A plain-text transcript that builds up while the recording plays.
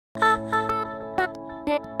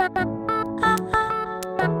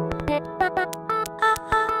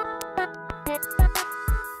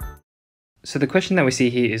So the question that we see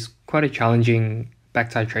here is quite a challenging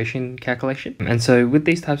back titration calculation. And so with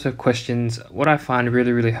these types of questions, what I find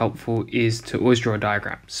really helpful is to always draw a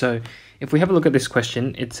diagram. So if we have a look at this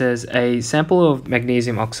question, it says a sample of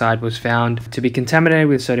magnesium oxide was found to be contaminated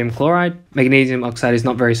with sodium chloride. Magnesium oxide is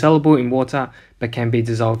not very soluble in water, but can be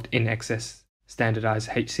dissolved in excess standardized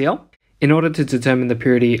HCl. In order to determine the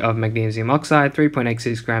purity of magnesium oxide,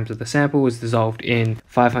 3.86 grams of the sample was dissolved in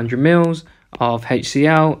 500 mils of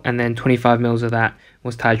HCl, and then 25 mils of that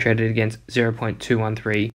was titrated against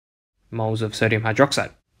 0.213 moles of sodium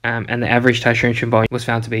hydroxide. And the average titration volume was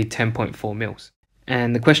found to be 10.4 mils.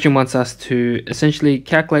 And the question wants us to essentially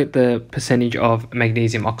calculate the percentage of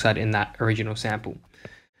magnesium oxide in that original sample.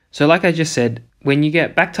 So like I just said, when you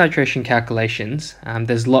get back titration calculations,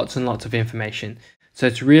 there's lots and lots of information. So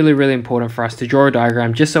it's really important for us to draw a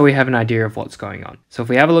diagram just so we have an idea of what's going on. So if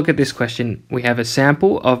we have a look at this question, we have a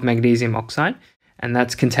sample of magnesium oxide, and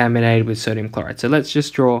that's contaminated with sodium chloride. So let's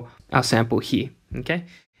just draw our sample here, okay,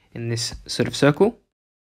 in this sort of circle.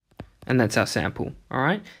 And that's our sample, all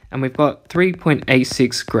right? And we've got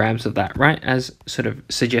 3.86 grams of that, right, as sort of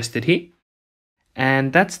suggested here.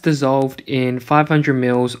 And that's dissolved in 500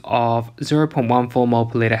 mils of 0.14 mole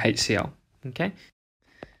per liter HCl, okay?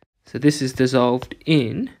 So this is dissolved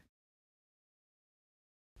in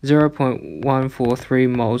 0.143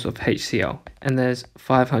 moles of HCl, and there's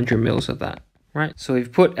 500 mils of that, right? So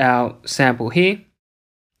we've put our sample here,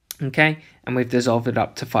 okay, and we've dissolved it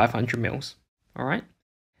up to 500 mils, all right?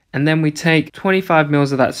 And then we take 25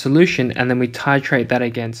 mils of that solution, and then we titrate that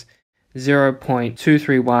against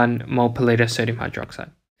 0.231 mole per liter sodium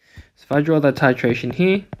hydroxide. So if I draw that titration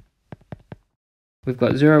here, we've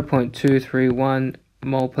got 0.231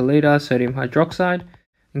 mole per liter sodium hydroxide,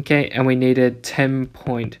 okay, and we needed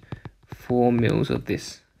 10.4 mils of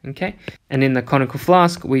this, okay, and in the conical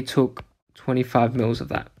flask we took 25 mils of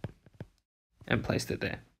that and placed it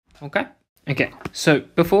there, okay. So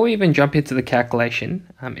before we even jump into the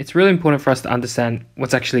calculation, it's really important for us to understand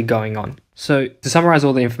what's actually going on. So to summarize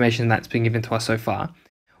all the information that's been given to us so far,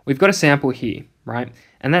 we've got a sample here, right?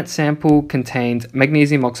 And that sample contains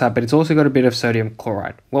magnesium oxide, but it's also got a bit of sodium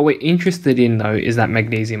chloride. What we're interested in though is that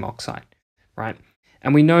magnesium oxide, right?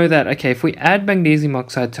 And we know that, okay, if we add magnesium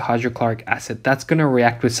oxide to hydrochloric acid, that's going to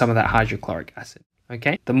react with some of that hydrochloric acid,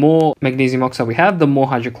 okay? The more magnesium oxide we have, the more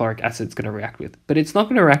hydrochloric acid it's going to react with. But it's not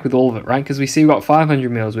going to react with all of it, right? Because we see we've got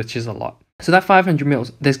 500 mils, which is a lot. So that 500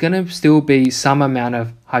 mils, there's going to still be some amount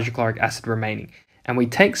of hydrochloric acid remaining. And we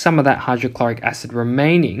take some of that hydrochloric acid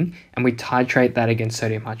remaining and we titrate that against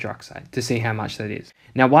sodium hydroxide to see how much that is.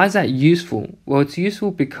 Now, why is that useful? Well, it's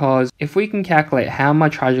useful because if we can calculate how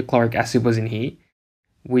much hydrochloric acid was in here,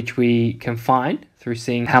 which we can find through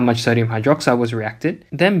seeing how much sodium hydroxide was reacted,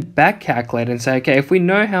 then back calculate and say, okay, if we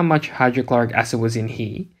know how much hydrochloric acid was in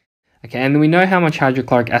here, okay, and we know how much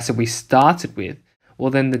hydrochloric acid we started with,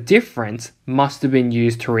 well, then the difference must have been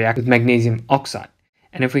used to react with magnesium oxide.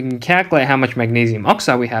 And if we can calculate how much magnesium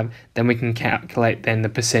oxide we have, then we can calculate then the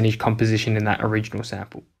percentage composition in that original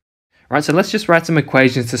sample. Right, so let's just write some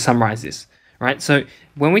equations to summarize this. Right, so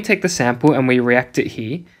when we take the sample and we react it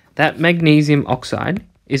here, that magnesium oxide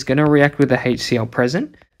is going to react with the HCl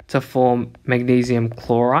present to form magnesium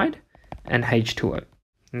chloride and H2O,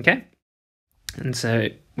 okay? And so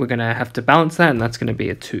we're going to have to balance that, and that's going to be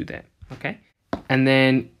a 2 there, okay? And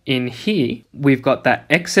then in here, we've got that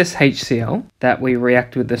excess HCl that we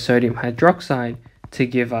react with the sodium hydroxide to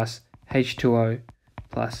give us H2O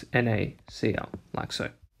plus NaCl, like so,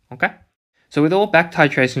 okay? So with all back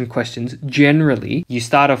titration questions, generally, you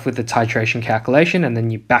start off with the titration calculation and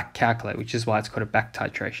then you back calculate, which is why it's called a back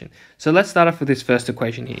titration. So let's start off with this first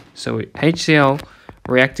equation here. So HCl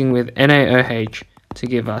reacting with NaOH to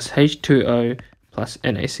give us H2O plus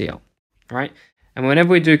NaCl, right? And whenever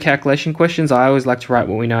we do calculation questions, I always like to write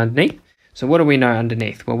what we know underneath. So what do we know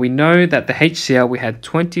underneath? Well, we know that the HCl, we had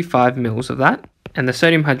 25 mils of that, and the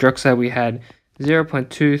sodium hydroxide, we had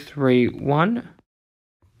 0.231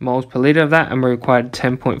 moles per liter of that, and we required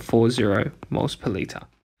 10.40 moles per liter,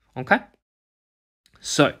 okay?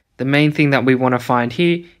 So the main thing that we want to find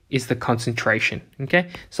here is the concentration, okay?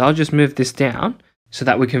 So I'll just move this down so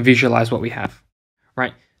that we can visualize what we have,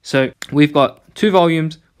 right? So we've got 2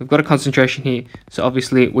 volumes, we've got a concentration here, so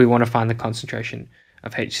obviously we want to find the concentration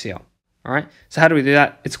of HCl, all right? So how do we do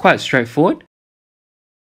that? It's quite straightforward.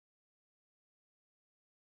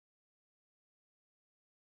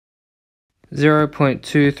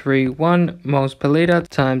 (0.231 moles per liter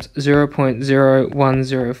times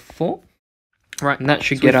 0.0104). Right, and that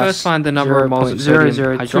should get us first find the number of moles of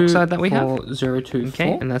sodium hydroxide that we have, 0.024,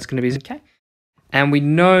 okay, and that's going to be okay. And we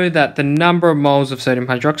know that the number of moles of sodium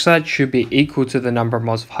hydroxide should be equal to the number of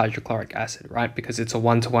moles of hydrochloric acid, right? Because it's a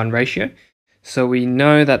 1-to-1 ratio. So we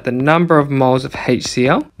know that the number of moles of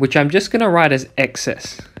HCl, which I'm just going to write as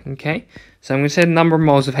excess, okay? So I'm going to say the number of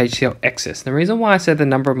moles of HCl excess. The reason why I said the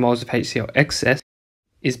number of moles of HCl excess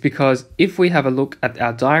is because if we have a look at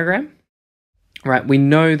our diagram, right, we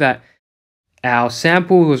know that our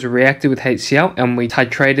sample was reacted with HCl and we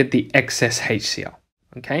titrated the excess HCl,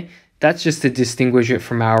 okay? That's just to distinguish it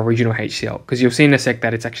from our original HCl, because you'll see in a sec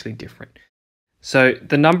that it's actually different. So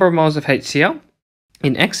the number of moles of HCl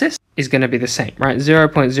in excess is going to be the same, right?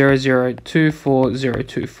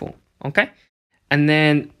 0.0024024, okay? And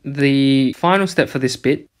then the final step for this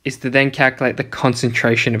bit is to then calculate the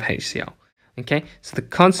concentration of HCl, okay? So the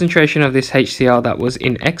concentration of this HCl that was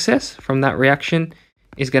in excess from that reaction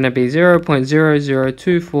is going to be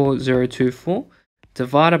 0.0024024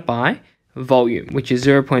 divided by volume, which is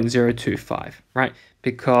 0.025, right?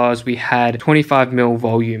 Because we had 25 ml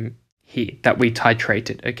volume here that we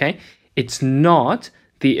titrated, okay? It's not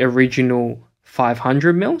the original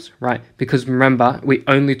 500 mils, right? Because remember, we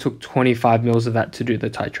only took 25 mils of that to do the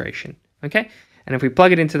titration, okay? And if we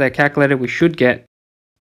plug it into that calculator, we should get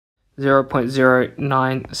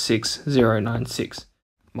 0.096096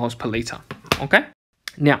 moles per liter, okay?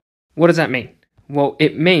 Now, what does that mean? Well,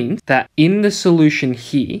 it means that in the solution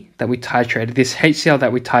here that we titrated, this HCl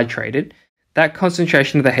that we titrated, that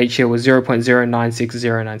concentration of the HCl was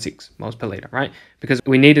 0.096096 moles per liter, right? Because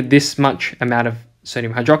we needed this much amount of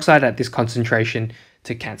sodium hydroxide at this concentration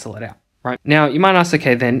to cancel it out, right? Now, you might ask,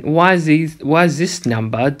 okay, then why is this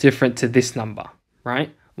number different to this number,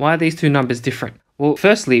 right? Why are these two numbers different? Well,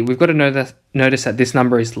 firstly, we've got to notice that this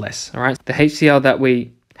number is less, all right? The HCl that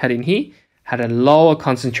we had in here had a lower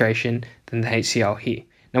concentration than the HCl here.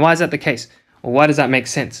 Now, why is that the case? Or why does that make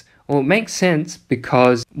sense? Well, it makes sense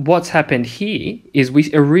because what's happened here is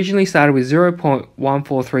we originally started with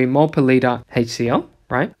 0.143 mole per liter HCl,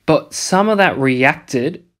 right? But some of that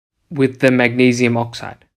reacted with the magnesium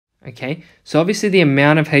oxide, okay? So obviously the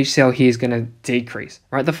amount of HCl here is going to decrease,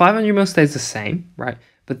 right? The 500 ml stays the same, right?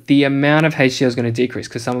 But the amount of HCl is going to decrease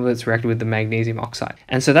because some of it's reacted with the magnesium oxide.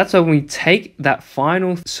 And so that's why when we take that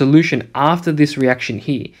final solution after this reaction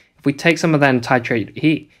here, if we take some of that and titrate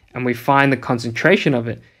here and we find the concentration of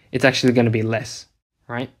it, it's actually going to be less,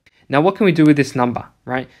 right? Now, what can we do with this number,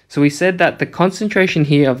 right? So we said that the concentration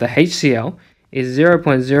here of the HCl is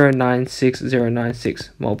 0.096096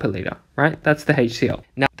 mole per liter, right? That's the HCl.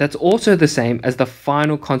 Now, that's also the same as the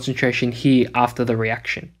final concentration here after the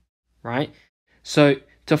reaction, right? So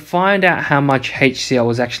to find out how much HCl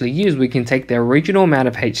was actually used, we can take the original amount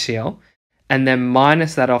of HCl and then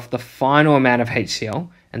minus that off the final amount of HCl,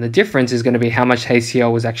 and the difference is going to be how much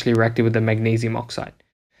HCl was actually reacted with the magnesium oxide.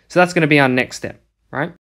 So that's going to be our next step,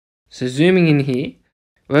 right? So zooming in here,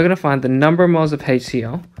 we're going to find the number of moles of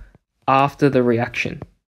HCl after the reaction,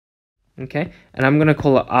 okay? And I'm going to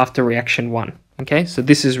call it after reaction 1, okay? So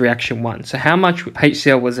this is reaction 1. So how much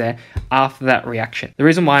HCl was there after that reaction? The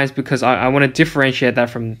reason why is because I want to differentiate that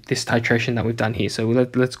from this titration that we've done here. So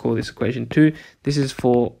let's call this equation 2. This is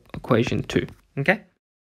for equation 2, okay?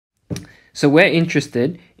 So we're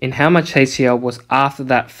interested in how much HCl was after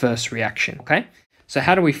that first reaction, okay? So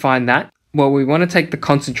how do we find that? Well, we want to take the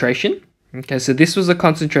concentration. Okay, so this was the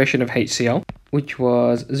concentration of HCl, which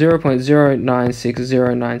was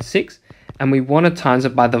 0.096096, and we want to times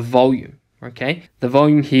it by the volume, okay? The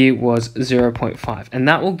volume here was 0.5, and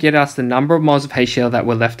that will get us the number of moles of HCl that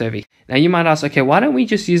were left over. Now you might ask, okay, why don't we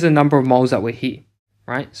just use the number of moles that were here,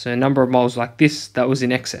 right? So a number of moles like this that was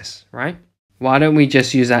in excess, right? Why don't we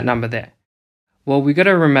just use that number there? Well, we got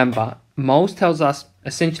to remember, moles tells us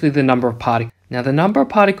essentially the number of particles. Now, the number of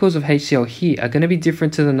particles of HCl here are going to be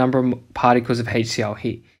different to the number of particles of HCl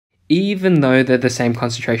here, even though they're the same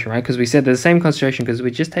concentration, right? Because we said they're the same concentration because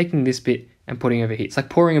we're just taking this bit and putting over here. It's like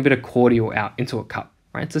pouring a bit of cordial out into a cup,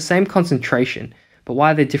 right? It's the same concentration, but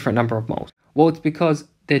why are they different number of moles? Well, it's because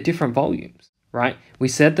they're different volumes, right? We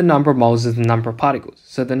said the number of moles is the number of particles.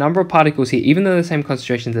 So the number of particles here, even though they're the same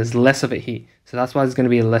concentration, there's less of it here. So that's why there's going to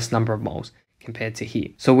be a less number of moles compared to here.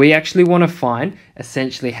 So we actually want to find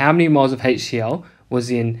essentially how many moles of HCl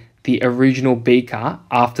was in the original beaker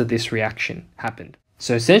after this reaction happened.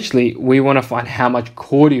 So essentially we want to find how much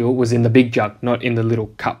cordial was in the big jug, not in the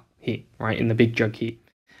little cup here, right? In the big jug here.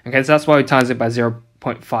 Okay, so that's why we times it by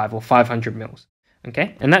 0.5 or 500 mils.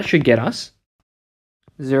 Okay, and that should get us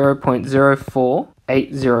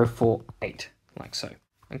 0.048048, like so.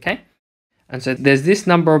 Okay, and so there's this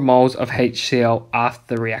number of moles of HCl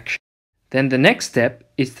after the reaction. then the next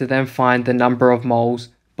step is to then find the number of moles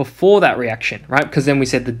before that reaction, right? Because then we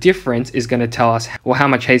said the difference is going to tell us, well, how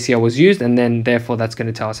much HCl was used, and then therefore that's going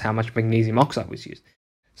to tell us how much magnesium oxide was used.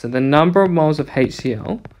 So the number of moles of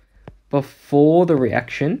HCl before the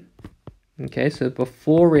reaction, okay, so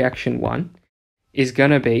before reaction 1 is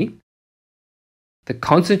going to be the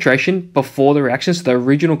concentration before the reaction, so the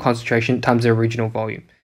original concentration times the original volume.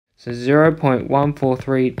 So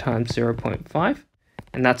 0.143 times 0.5,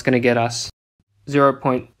 and that's going to get us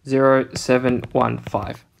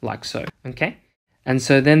 0.0715, like so, okay? And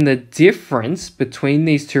so then the difference between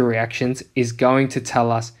these two reactions is going to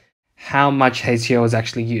tell us how much HCl was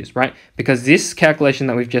actually used, right? Because this calculation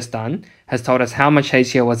that we've just done has told us how much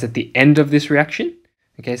HCl was at the end of this reaction,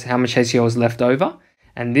 okay? So how much HCl was left over,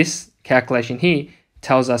 and this calculation here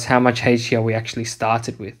tells us how much HCl we actually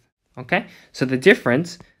started with, okay? So the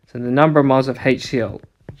difference, so the number of moles of HCl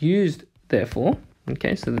used, therefore,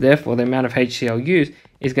 okay, so therefore the amount of HCl used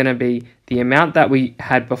is going to be the amount that we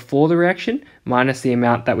had before the reaction minus the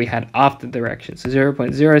amount that we had after the reaction. So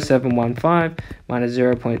 0.0715 minus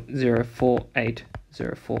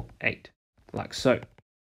 0.048048, like so.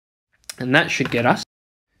 And that should get us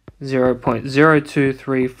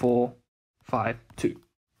 0.023452,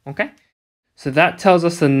 okay? So that tells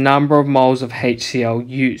us the number of moles of HCl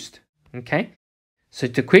used, okay? So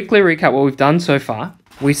to quickly recap what we've done so far,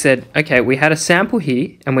 we said, okay, we had a sample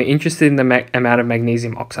here and we're interested in the amount of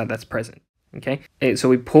magnesium oxide that's present, okay? So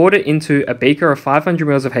we poured it into a beaker of 500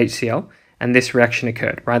 mils of HCl and this reaction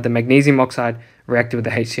occurred, right? The magnesium oxide reacted with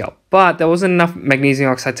the HCl, but there wasn't enough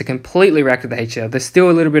magnesium oxide to completely react with the HCl. There's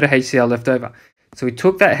still a little bit of HCl left over. So we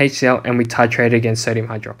took that HCl and we titrated against sodium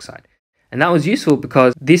hydroxide. And that was useful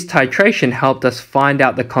because this titration helped us find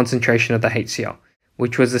out the concentration of the HCl,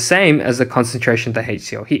 which was the same as the concentration of the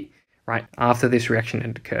HCl here, right, after this reaction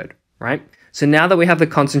had occurred, right? So now that we have the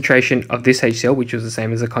concentration of this HCl, which was the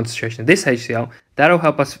same as the concentration of this HCl, that'll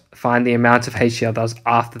help us find the amount of HCl that was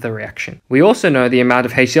after the reaction. We also know the amount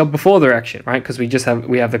of HCl before the reaction, right? Because we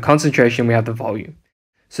have the concentration, we have the volume.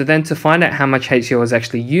 So then to find out how much HCl was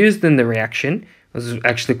actually used in the reaction was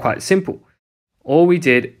actually quite simple. All we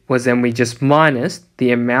did was then we just minus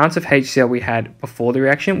the amount of HCl we had before the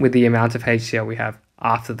reaction with the amount of HCl we have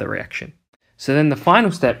after the reaction. So then the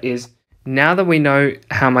final step is, now that we know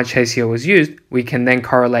how much HCl was used, we can then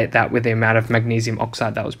correlate that with the amount of magnesium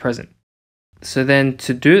oxide that was present. So then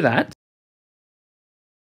to do that,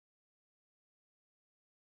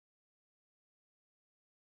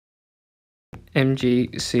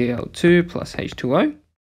 MgCl2 plus H2O,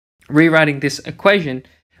 rewriting this equation,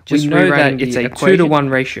 we know that it's a 2-to-1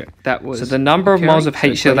 ratio. So the number of moles of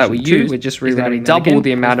HCl that we use, we're just rewriting double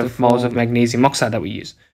the amount of moles of magnesium oxide that we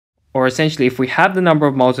use. Or essentially, if we have the number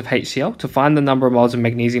of moles of HCl, to find the number of moles of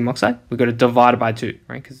magnesium oxide, we've got to divide it by 2,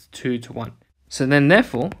 right? Because it's 2-to-1. So then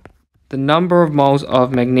therefore, the number of moles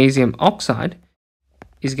of magnesium oxide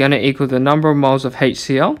is going to equal the number of moles of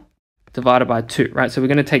HCl divided by 2, right? So we're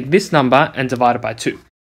going to take this number and divide it by 2,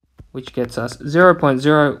 which gets us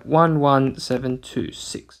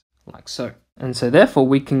 0.011726, like so. And so therefore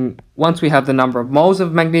we can, once we have the number of moles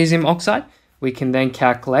of magnesium oxide, we can then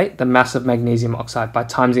calculate the mass of magnesium oxide by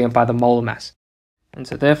timesing it by the molar mass. And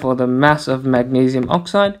so therefore the mass of magnesium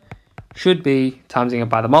oxide should be, timesing it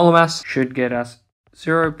by the molar mass, should get us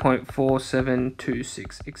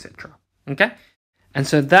 0.4726, etc. Okay? And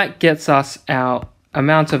so that gets us our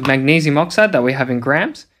amount of magnesium oxide that we have in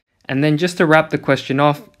grams. And then just to wrap the question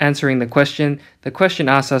off, answering the question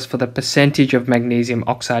asks us for the percentage of magnesium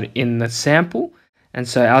oxide in the sample. And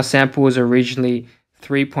so our sample was originally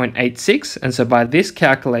 3.86. And so by this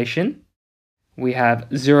calculation, we have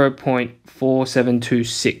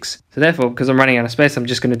 0.4726. So therefore, because I'm running out of space, I'm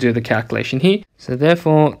just going to do the calculation here. So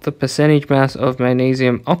therefore, the percentage mass of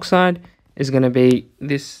magnesium oxide is going to be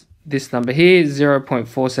this number here,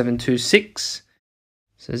 0.4726.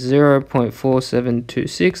 So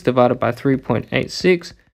 0.4726 divided by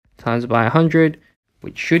 3.86 times by 100,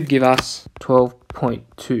 which should give us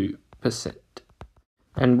 12.2%.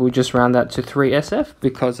 And we'll just round that to 3SF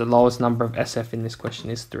because the lowest number of SF in this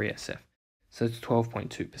question is 3SF. So it's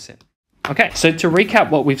 12.2%. Okay, so to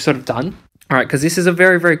recap what we've sort of done, all right, because this is a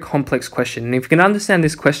very, very complex question. And if you can understand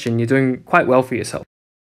this question, you're doing quite well for yourself.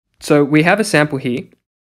 So we have a sample here,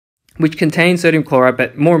 which contains sodium chloride,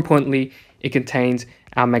 but more importantly, it contains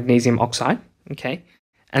our magnesium oxide, okay?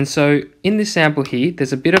 And so in this sample here,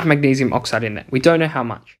 there's a bit of magnesium oxide in there. We don't know how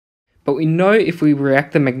much, but we know if we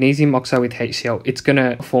react the magnesium oxide with HCl, it's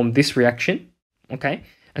gonna form this reaction, okay?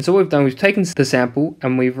 And so what we've done, we've taken the sample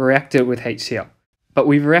and we've reacted it with HCl, but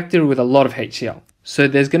we've reacted with a lot of HCl. So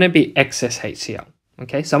there's gonna be excess HCl,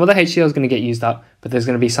 Okay, some of the HCl is going to get used up, but there's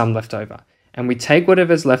going to be some left over. And we take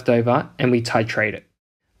whatever's left over and we titrate it.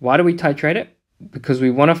 Why do we titrate it? Because we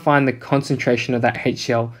want to find the concentration of that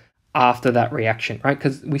HCl after that reaction, right?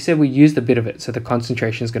 Because we said we used a bit of it, so the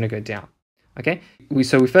concentration is going to go down. Okay,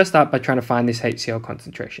 so we first start by trying to find this HCl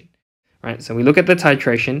concentration, right? So we look at the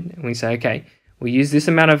titration and we say, okay, we use this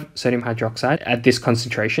amount of sodium hydroxide at this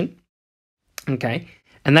concentration, okay?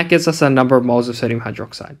 And that gives us a number of moles of sodium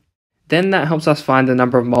hydroxide. Then that helps us find the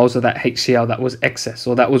number of moles of that HCl that was excess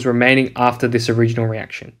or that was remaining after this original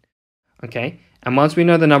reaction, okay? And once we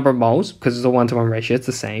know the number of moles, because it's a 1-to-1 ratio, it's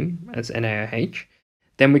the same as NaOH,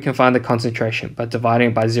 then we can find the concentration by dividing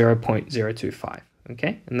it by 0.025.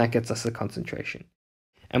 Okay, and that gets us the concentration.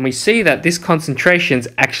 And we see that this concentration is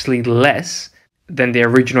actually less than the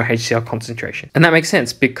original HCl concentration. And that makes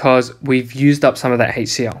sense because we've used up some of that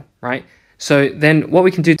HCl, right? So then what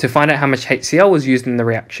we can do to find out how much HCl was used in the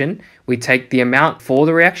reaction, we take the amount for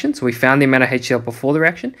the reaction. So we found the amount of HCl before the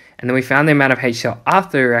reaction, and then we found the amount of HCl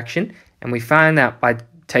after the reaction, and we find out by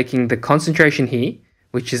taking the concentration here,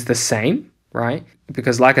 which is the same, right?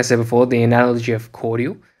 Because like I said before, the analogy of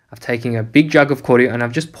cordial, I've taken a big jug of cordial and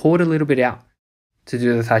I've just poured a little bit out to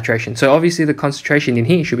do the titration. So obviously the concentration in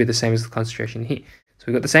here should be the same as the concentration here. So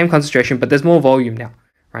we've got the same concentration, but there's more volume now,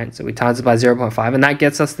 right? So we times it by 0.5 and that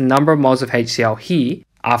gets us the number of moles of HCl here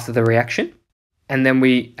after the reaction. And then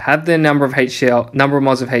we have the number of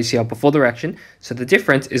moles of HCl before the reaction. So the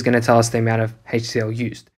difference is going to tell us the amount of HCl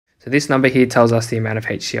used. So this number here tells us the amount of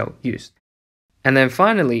HCl used. And then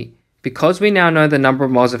finally, because we now know the number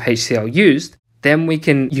of moles of HCl used, then we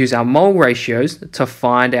can use our mole ratios to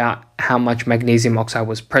find out how much magnesium oxide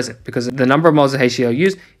was present, because the number of moles of HCl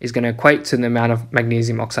used is going to equate to the amount of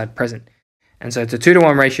magnesium oxide present. And so it's a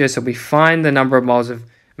 2-to-1 ratio, so we find the number of moles of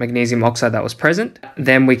magnesium oxide that was present,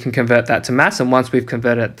 then we can convert that to mass, and once we've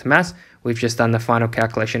converted it to mass, we've just done the final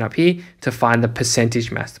calculation up here to find the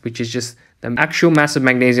percentage mass, which is just the actual mass of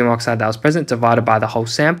magnesium oxide that was present divided by the whole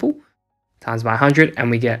sample, times by 100, and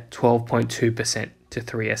we get 12.2% to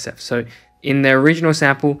 3SF. So in the original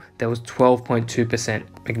sample, there was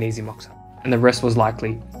 12.2% magnesium oxide, and the rest was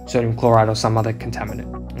likely sodium chloride or some other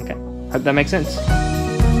contaminant. Okay, hope that makes sense.